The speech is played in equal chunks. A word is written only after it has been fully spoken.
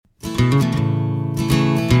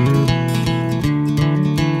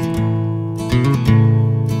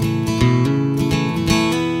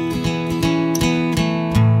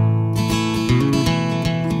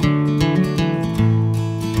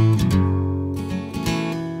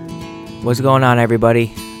What's going on,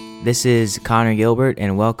 everybody? This is Connor Gilbert,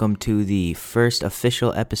 and welcome to the first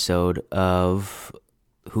official episode of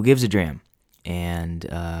Who Gives a Dram. And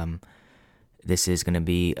this is going to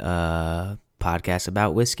be a podcast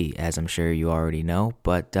about whiskey, as I'm sure you already know.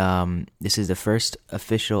 But this is the first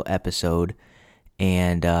official episode,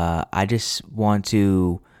 and I just want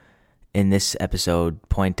to, in this episode,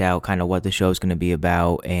 point out kind of what the show is going to be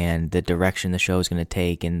about and the direction the show is going to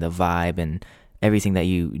take and the vibe and everything that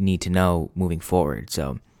you need to know moving forward.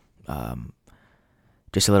 So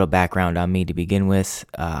just a little background on me to begin with.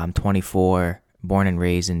 I'm 24, born and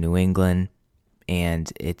raised in New England,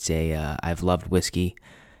 and I've loved whiskey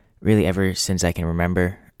really ever since I can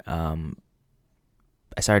remember. I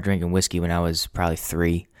started drinking whiskey when I was probably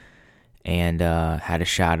 3 and had a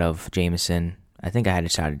shot of Jameson. I think I had a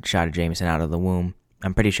shot of Jameson out of the womb.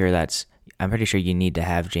 I'm pretty sure you need to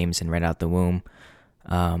have Jameson right out the womb.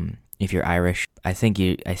 If you're Irish, I think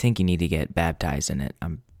you need to get baptized in it.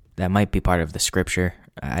 That might be part of the scripture.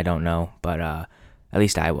 I don't know, but at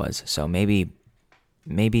least I was. So maybe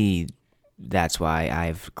that's why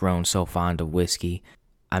I've grown so fond of whiskey.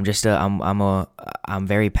 I'm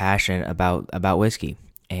very passionate about whiskey,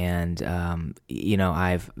 and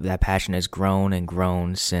that passion has grown and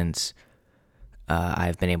grown since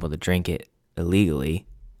I've been able to drink it illegally.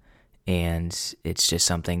 And it's just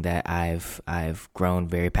something that I've grown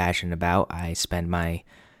very passionate about. I spend my,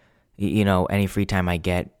 any free time I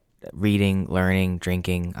get reading, learning,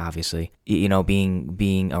 drinking, obviously,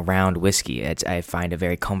 being around whiskey. I find it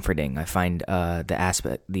very comforting. I find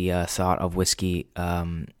the thought of whiskey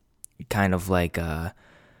kind of like, not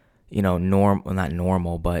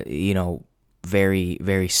normal, but, very,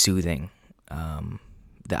 very soothing. The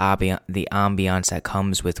ambiance that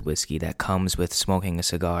comes with whiskey, that comes with smoking a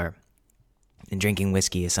cigar and drinking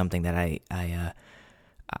whiskey is something that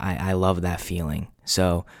I love that feeling.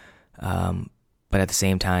 So, but at the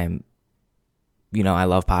same time, I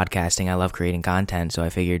love podcasting. I love creating content. So I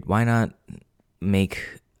figured, why not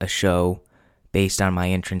make a show based on my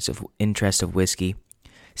interest of whiskey?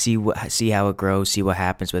 See how it grows. See what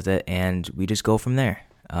happens with it, and we just go from there.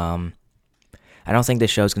 I don't think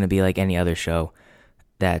this show is going to be like any other show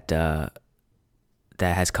that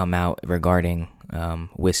has come out regarding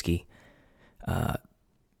whiskey.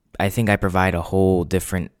 I think I provide a whole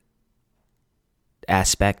different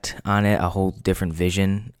aspect on it, a whole different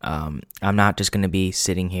vision. I'm not just going to be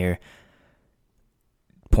sitting here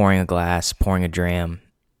pouring a glass, pouring a dram,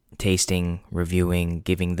 tasting, reviewing,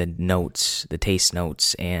 giving the taste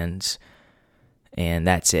notes, and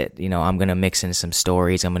that's it. I'm going to mix in some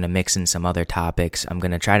stories. I'm going to mix in some other topics. I'm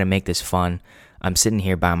going to try to make this fun. I'm sitting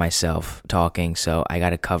here by myself talking, so I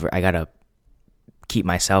got to keep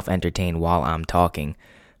myself entertained while I'm talking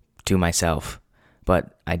to myself,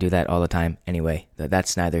 but I do that all the time anyway.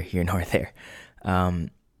 That's neither here nor there.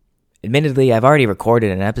 Admittedly, I've already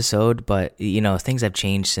recorded an episode, but things have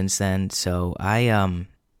changed since then. So I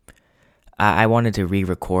wanted to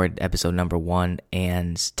re-record episode number 1,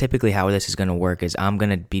 and typically how this is going to work is I'm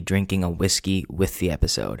going to be drinking a whiskey with the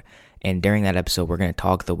episode, and during that episode we're going to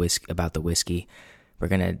talk about the whiskey. We're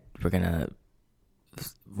gonna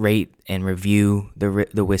rate and review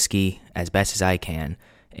the whiskey as best as I can,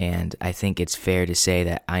 and I think it's fair to say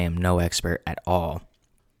that I am no expert at all.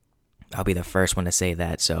 I'll be the first one to say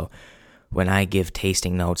that. So when I give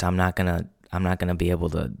tasting notes, I'm not gonna be able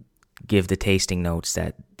to give the tasting notes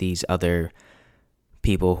that these other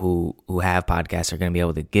people who have podcasts are gonna be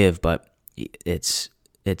able to give, but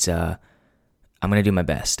I'm gonna do my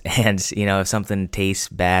best. And if something tastes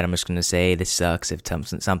bad, I'm just gonna say this sucks. If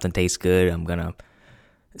something tastes good, I'm gonna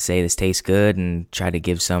say this tastes good and try to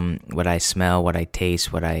give what I smell, what I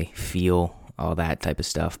taste, what I feel, all that type of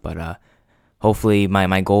stuff. But hopefully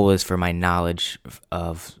my goal is for my knowledge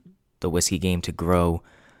of the whiskey game to grow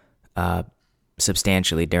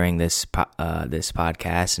substantially during this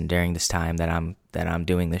podcast and during this time that I'm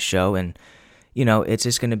doing this show. And it's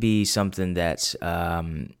just going to be something that's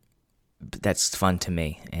fun to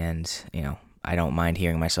me, and I don't mind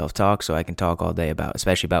hearing myself talk, so I can talk all day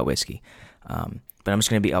especially about whiskey. But I'm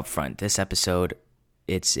just going to be upfront. This episode,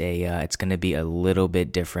 it's going to be a little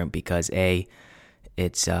bit different because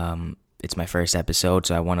it's my first episode,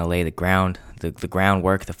 so I want to lay the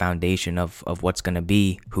groundwork, the foundation of what's going to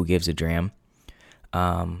be Who Gives a Dram.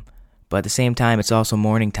 But at the same time, it's also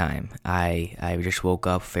morning time. I just woke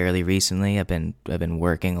up fairly recently. I've been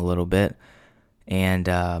working a little bit, and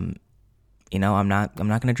I'm not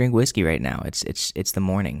gonna drink whiskey right now. It's the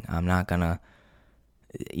morning. I'm not gonna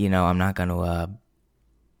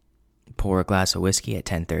pour a glass of whiskey at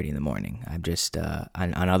 10:30 in the morning. I'm just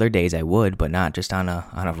on other days I would, but not just on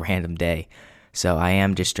a random day. So I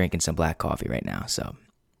am just drinking some black coffee right now. So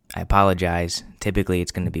I apologize. Typically,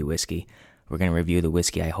 it's going to be whiskey. We're going to review the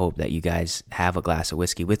whiskey. I hope that you guys have a glass of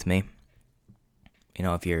whiskey with me. You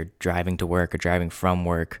know, if you're driving to work or driving from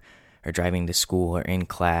work or driving to school or in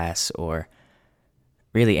class or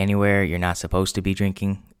really anywhere you're not supposed to be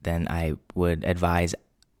drinking, then I would advise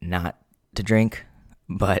not to drink.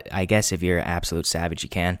 But I guess if you're an absolute savage, you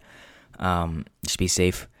can. Just be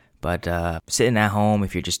safe. But sitting at home,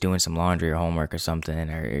 if you're just doing some laundry or homework or something,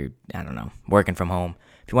 or I don't know, working from home,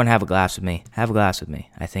 if you want to have a glass with me, have a glass with me.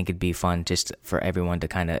 I think it'd be fun just for everyone to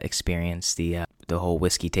kind of experience the whole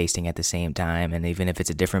whiskey tasting at the same time, and even if it's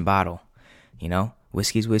a different bottle, you know,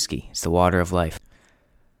 whiskey's whiskey. It's the water of life.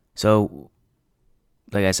 So,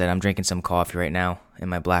 like I said, I'm drinking some coffee right now in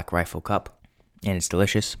my Black Rifle cup, and it's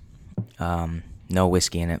delicious. No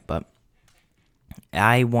whiskey in it, but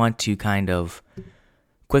I want to kind of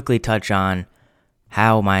quickly touch on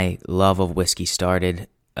how my love of whiskey started.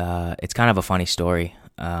 It's kind of a funny story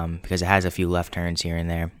because it has a few left turns here and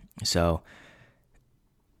there. So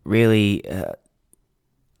really,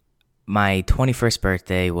 my 21st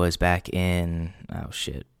birthday was back in,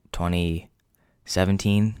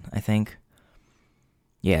 2017, I think.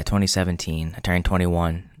 Yeah, 2017. I turned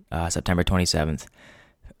 21, September 27th.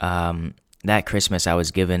 That Christmas, I was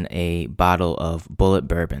given a bottle of Bulleit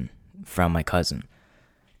bourbon from my cousin.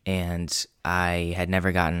 And I had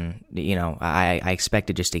never gotten, you know, I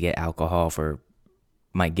expected just to get alcohol for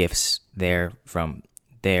my gifts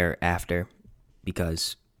thereafter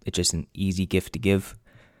because it's just an easy gift to give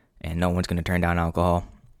and no one's going to turn down alcohol.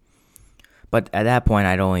 But at that point,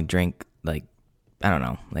 I'd only drink, like, I don't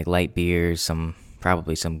know, like light beers,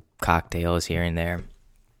 probably some cocktails here and there.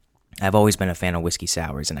 I've always been a fan of whiskey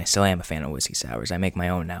sours, and I still am a fan of whiskey sours. I make my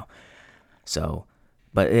own now. So,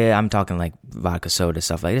 but I'm talking like vodka soda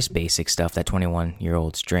stuff, like just basic stuff that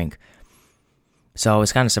 21-year-olds drink. So I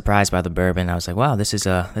was kind of surprised by the bourbon. I was like, wow, this is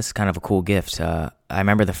kind of a cool gift. I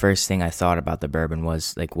remember the first thing I thought about the bourbon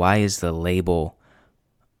was, like, why is the label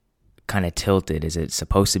kind of tilted? Is it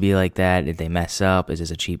supposed to be like that? Did they mess up? Is this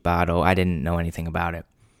a cheap bottle? I didn't know anything about it.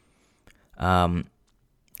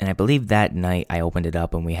 And I believe that night I opened it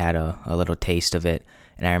up and we had a little taste of it.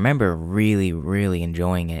 And I remember really, really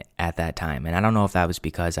enjoying it at that time. And I don't know if that was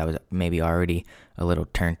because I was maybe already a little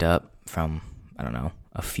turned up from, I don't know,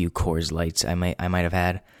 a few Coors Lights I might have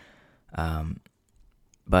had.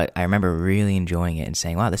 But I remember really enjoying it and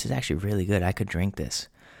saying, wow, this is actually really good. I could drink this.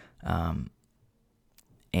 And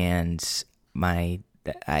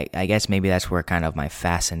I guess maybe that's where kind of my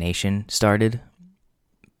fascination started.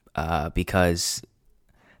 Because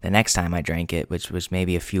the next time I drank it, which was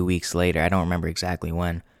maybe a few weeks later, I don't remember exactly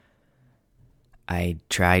when, I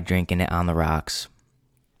tried drinking it on the rocks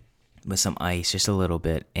with some ice, just a little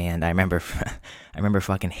bit, and I remember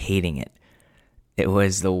fucking hating it. It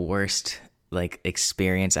was the worst, like,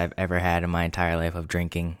 experience I've ever had in my entire life of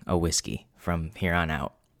drinking a whiskey from here on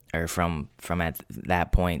out, or from at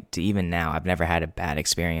that point to even now. I've never had a bad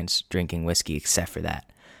experience drinking whiskey except for that.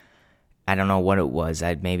 I don't know what it was.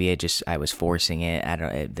 I was forcing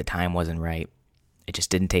it. The time wasn't right. It just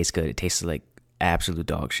didn't taste good. It tasted like absolute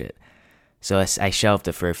dog shit. So I shelved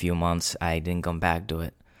it for a few months. I didn't come back to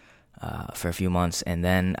it for a few months, and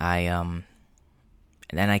then I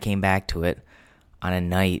came back to it on a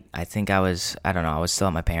night. I think I was still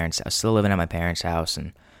at my parents'. I was still living at my parents' house,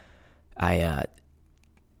 and I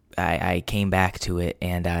came back to it,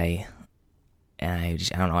 and I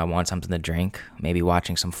don't know, I want something to drink, maybe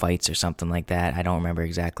watching some fights or something like that. I don't remember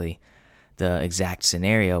exactly the exact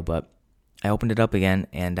scenario, but I opened it up again,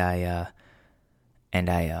 and I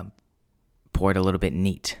poured a little bit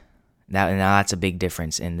neat. Now that's a big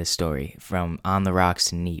difference in this story, from on the rocks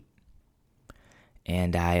to neat.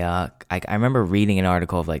 And I remember reading an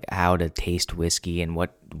article of, like, how to taste whiskey and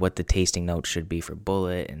what the tasting notes should be for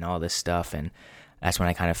Bulleit and all this stuff, and that's when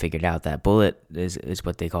I kind of figured out that Bulleit is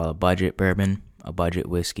what they call a budget bourbon, a budget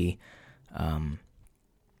whiskey.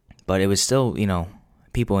 But it was still, you know,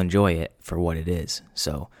 people enjoy it for what it is.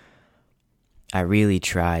 So I really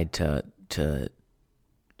tried to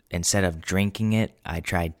instead of drinking it, I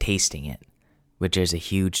tried tasting it, which is a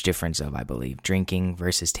huge difference of, I believe, drinking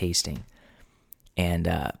versus tasting.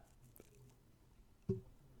 And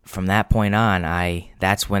from that point on,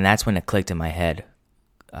 that's when it clicked in my head,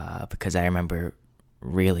 because I remember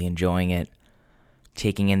really enjoying it,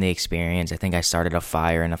 taking in the experience. I think I started a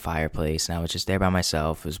fire in a fireplace, and I was just there by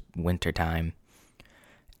myself. It was winter time,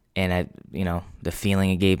 and the feeling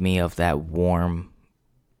it gave me of that warm,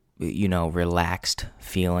 relaxed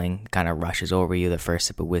feeling kind of rushes over you. The first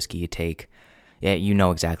sip of whiskey you take, yeah, you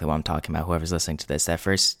know exactly what I'm talking about. Whoever's listening to this, that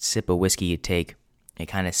first sip of whiskey you take, it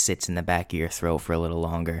kind of sits in the back of your throat for a little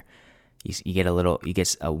longer. You get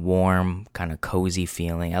a warm, kind of cozy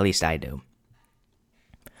feeling. At least I do.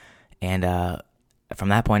 And from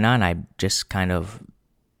that point on, I just kind of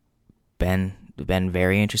been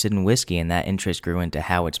very interested in whiskey, and that interest grew into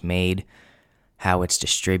how it's made, how it's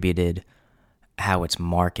distributed, how it's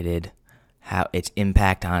marketed, how its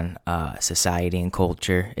impact on society and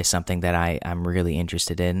culture is something that I'm really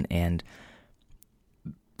interested in, and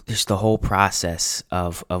just the whole process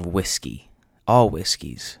of whiskey, all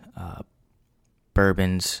whiskeys,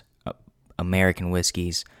 bourbons, American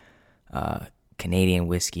whiskeys, Canadian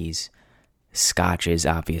whiskeys, scotches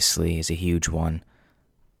obviously is a huge one,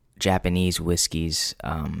 Japanese whiskeys,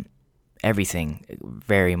 everything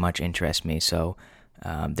very much interests me. So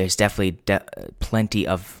there's definitely plenty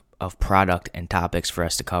of product and topics for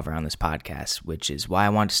us to cover on this podcast, which is why I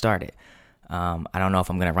wanted to start it. I don't know if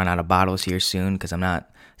I'm going to run out of bottles here soon because it's not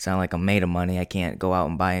like I'm made of money. I can't go out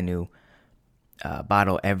and buy a new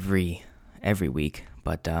bottle every week,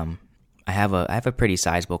 but I have a pretty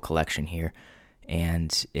sizable collection here,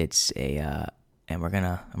 and it's and we're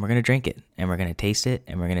gonna drink it, and we're gonna taste it,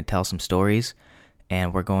 and we're gonna tell some stories,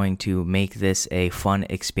 and we're going to make this a fun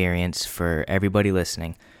experience for everybody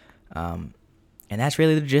listening. And that's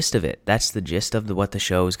really the gist of it. That's the gist of what the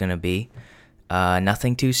show is gonna be.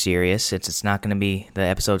 Nothing too serious. It's not gonna be, the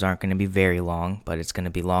episodes aren't gonna be very long, but it's gonna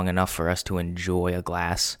be long enough for us to enjoy a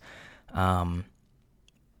glass. And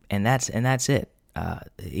that's it.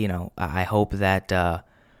 I hope that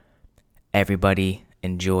everybody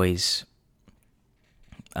enjoys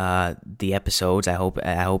the episodes. I hope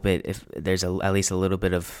it, if there's at least a little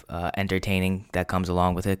bit of entertaining that comes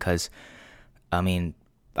along with it, because I mean,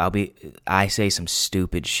 I say some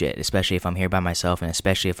stupid shit, especially if I'm here by myself, and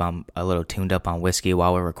especially if I'm a little tuned up on whiskey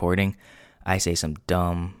while we're recording. I say some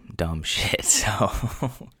dumb shit. So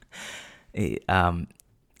who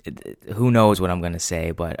knows what I'm gonna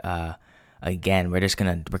say, but again, we're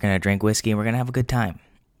gonna drink whiskey and we're gonna have a good time.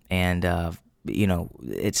 And I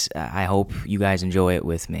hope you guys enjoy it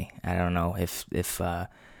with me. I don't know if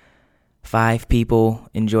 5 people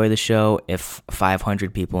enjoy the show, if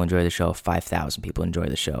 500 people enjoy the show, if 5,000 people enjoy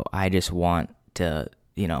the show. I just want to,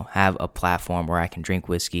 have a platform where I can drink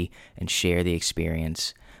whiskey and share the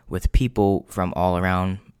experience with people from all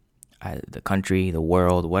around the country, the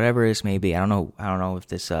world, whatever this may be. I don't know if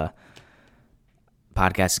this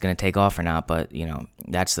podcast is going to take off or not, but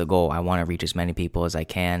that's the goal. I want to reach as many people as I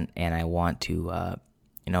can, and I want to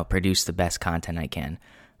produce the best content I can.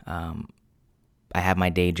 I have my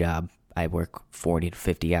day job. I work 40 to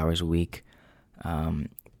 50 hours a week.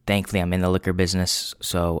 Thankfully, I'm in the liquor business,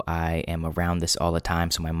 so I am around this all the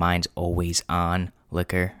time, so my mind's always on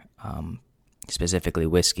liquor, specifically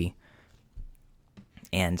whiskey.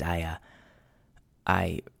 And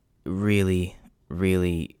I really,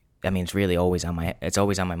 it's really always on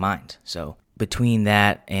my mind. So between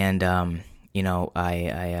that and I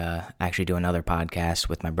actually do another podcast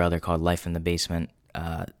with my brother called Life in the Basement.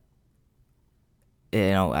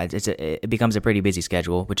 It becomes a pretty busy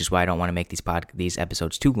schedule, which is why I don't want to make these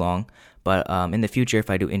episodes too long. But in the future, if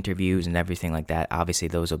I do interviews and everything like that, obviously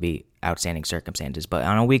those will be outstanding circumstances. But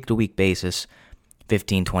on a week-to-week basis,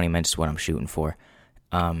 15-20 minutes is what I'm shooting for.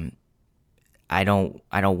 I don't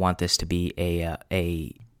want this to be a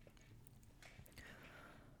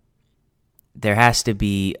there has to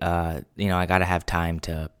be I gotta have time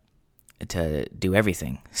to do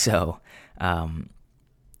everything. So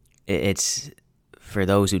it's, for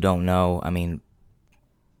those who don't know, I mean,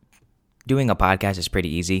 doing a podcast is pretty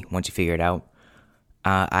easy once you figure it out.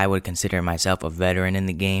 I would consider myself a veteran in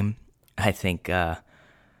the game. I think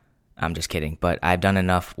I'm just kidding, but I've done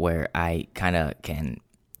enough where I kind of can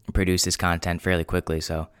produce this content fairly quickly.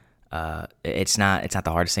 So it's not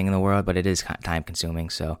the hardest thing in the world, but it is time consuming.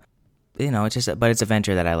 So it's a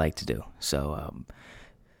venture that I like to do. So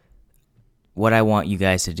what I want you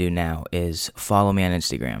guys to do now is follow me on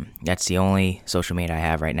Instagram. That's the only social media I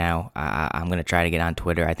have right now. I'm going to try to get on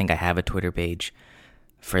Twitter. I think I have a Twitter page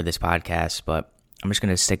for this podcast, but I'm just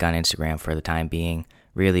going to stick on Instagram for the time being.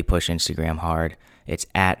 Really push Instagram hard. It's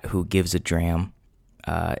 @WhoGivesADram.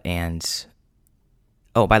 And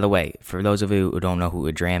oh, by the way, for those of you who don't know who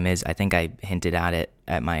a dram is, I think I hinted at it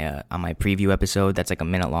at my on my preview episode. That's like a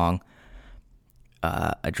minute long.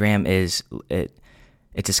 A dram is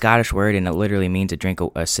it's a Scottish word, and it literally means to drink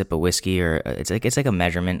a sip of whiskey, or it's like a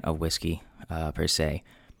measurement of whiskey per se.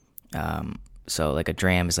 So like a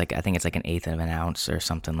dram is like, I think it's like 1/8 of an ounce or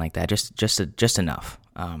something like that, just enough.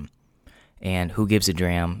 And who gives a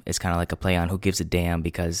dram is kind of like a play on who gives a damn,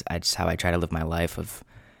 because it's how I try to live my life of,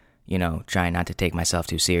 trying not to take myself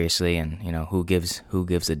too seriously, and who gives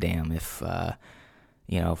a damn if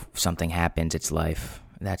if something happens, it's life.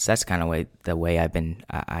 That's kind of the way I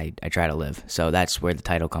try to live. So that's where the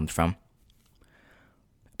title comes from.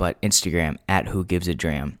 But Instagram,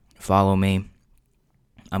 @WhoGivesADram. Follow me.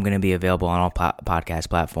 I'm going to be available on all podcast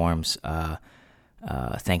platforms.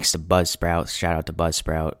 Thanks to Buzzsprout. Shout out to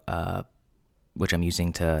Buzzsprout, which I'm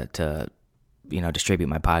using to distribute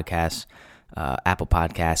my podcasts. Apple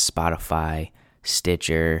Podcasts, Spotify,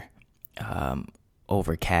 Stitcher,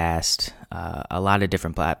 Overcast, a lot of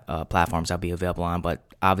different platforms I'll be available on. But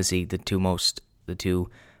obviously, the two most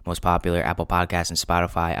popular, Apple Podcasts and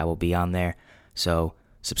Spotify, I will be on there. So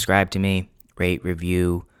subscribe to me, rate,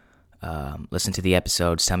 review. Listen to the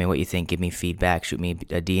episodes. Tell me what you think. Give me feedback. Shoot me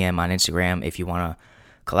a DM on Instagram if you want to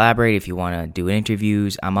collaborate. If you want to do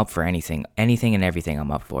interviews, I'm up for anything and everything.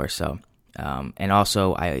 I'm up for. So, and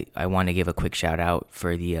also I want to give a quick shout out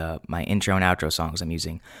for the my intro and outro songs I'm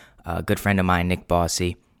using. A good friend of mine, Nick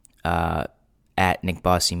Bossy, at Nick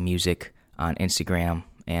Bossy Music on Instagram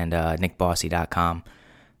and nickbossy.com.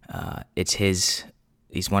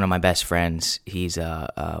 He's one of my best friends. He's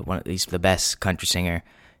he's the best country singer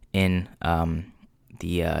in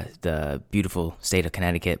the beautiful state of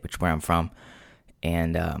Connecticut, which is where I'm from,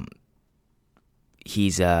 and he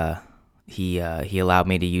allowed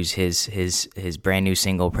me to use his brand new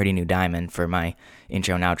single "Pretty New Diamond" for my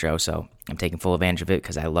intro and outro. So I'm taking full advantage of it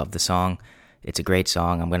because I love the song. It's a great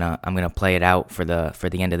song. I'm gonna play it out for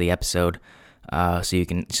the end of the episode, so you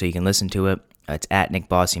can listen to it. It's at Nick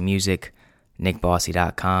Bossy Music,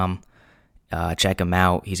 nickbossy.com. Check him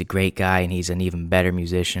out. He's a great guy, and he's an even better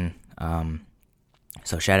musician.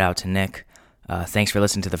 So shout out to Nick. Thanks for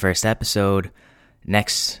listening to the first episode.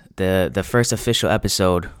 Next, the first official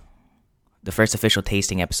episode, the first official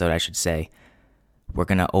tasting episode, I should say, we're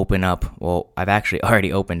going to open up. Well, I've actually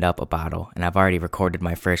already opened up a bottle, and I've already recorded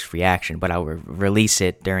my first reaction, but I'll release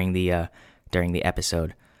it during the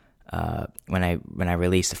episode. When I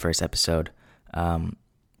release the first episode.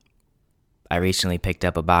 I recently picked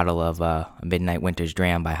up a bottle of Midnight Winter's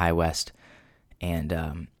Dram by High West, and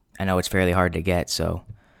I know it's fairly hard to get, so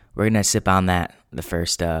we're gonna sip on that the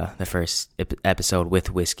first episode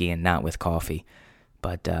with whiskey and not with coffee.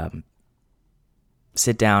 But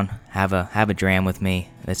sit down, have a dram with me.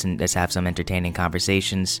 Let's have some entertaining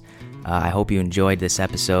conversations. I hope you enjoyed this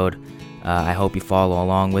episode. I hope you follow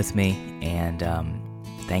along with me, and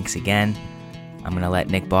thanks again. I'm gonna let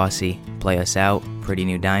Nick Bossy play us out. Pretty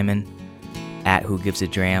New Diamond.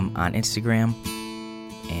 @WhoGivesADram on Instagram,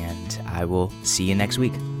 and I will see you next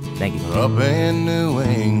week. Thank you. Up in New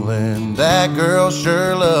England, that girl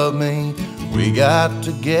sure loved me. We got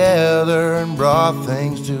together and brought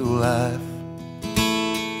things to life.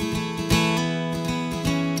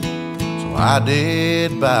 So I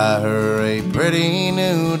did buy her a pretty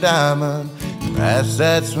new diamond, and asked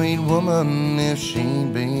that sweet woman if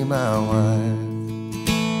she'd be my wife.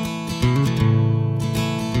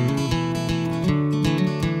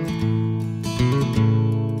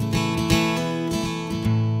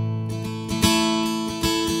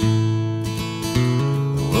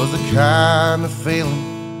 Kind of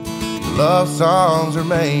feeling love songs are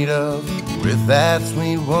made of. With that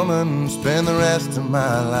sweet woman, spend the rest of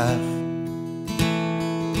my life.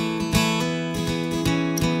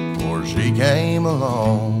 Before she came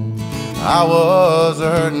along, I was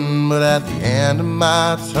hurting, but at the end of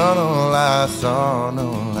my tunnel, I saw no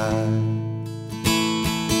light.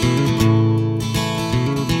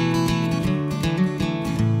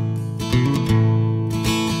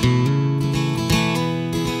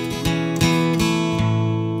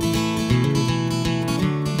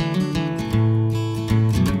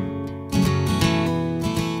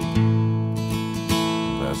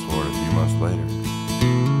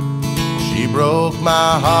 Broke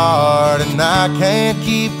my heart and I can't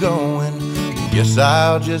keep going. Guess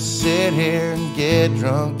I'll just sit here and get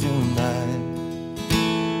drunk tonight.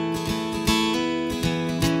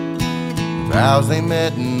 Vows they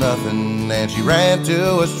meant nothing and she ran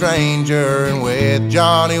to a stranger, and with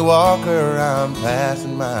Johnny Walker I'm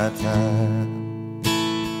passing my time.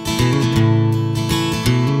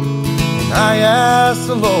 I asked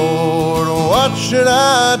the Lord, what should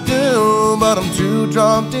I do? But I'm too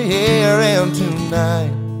drunk to hear him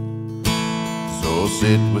tonight. So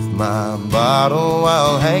sit with my bottle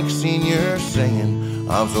while Hank Sr.'s singing,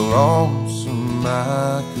 I'm so lonesome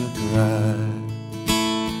I could cry.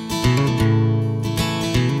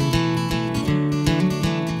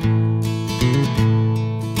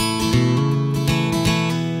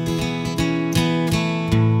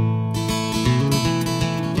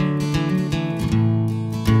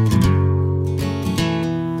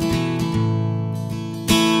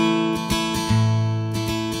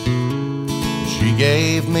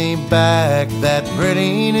 back that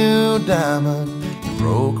pretty new diamond. You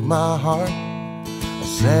broke my heart a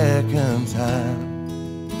second time.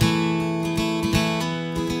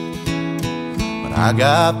 But I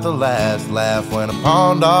got the last laugh when I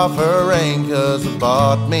pawned off her ring, 'cause I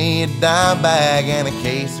bought me a dime bag and a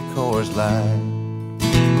case of Coors Light.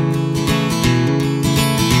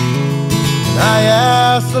 I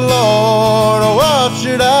asked the Lord, oh, what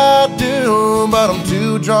should I do? But I'm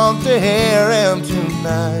too drunk to hear him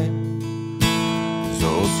tonight. So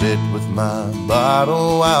sit with my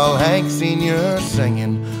bottle while Hank Sr.'s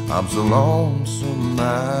singing. I'm so lonesome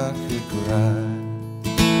I could cry.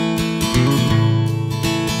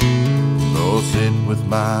 So sit with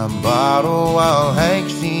my bottle while Hank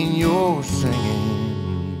Sr.'s singing.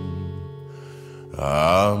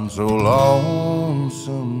 I'm so lonesome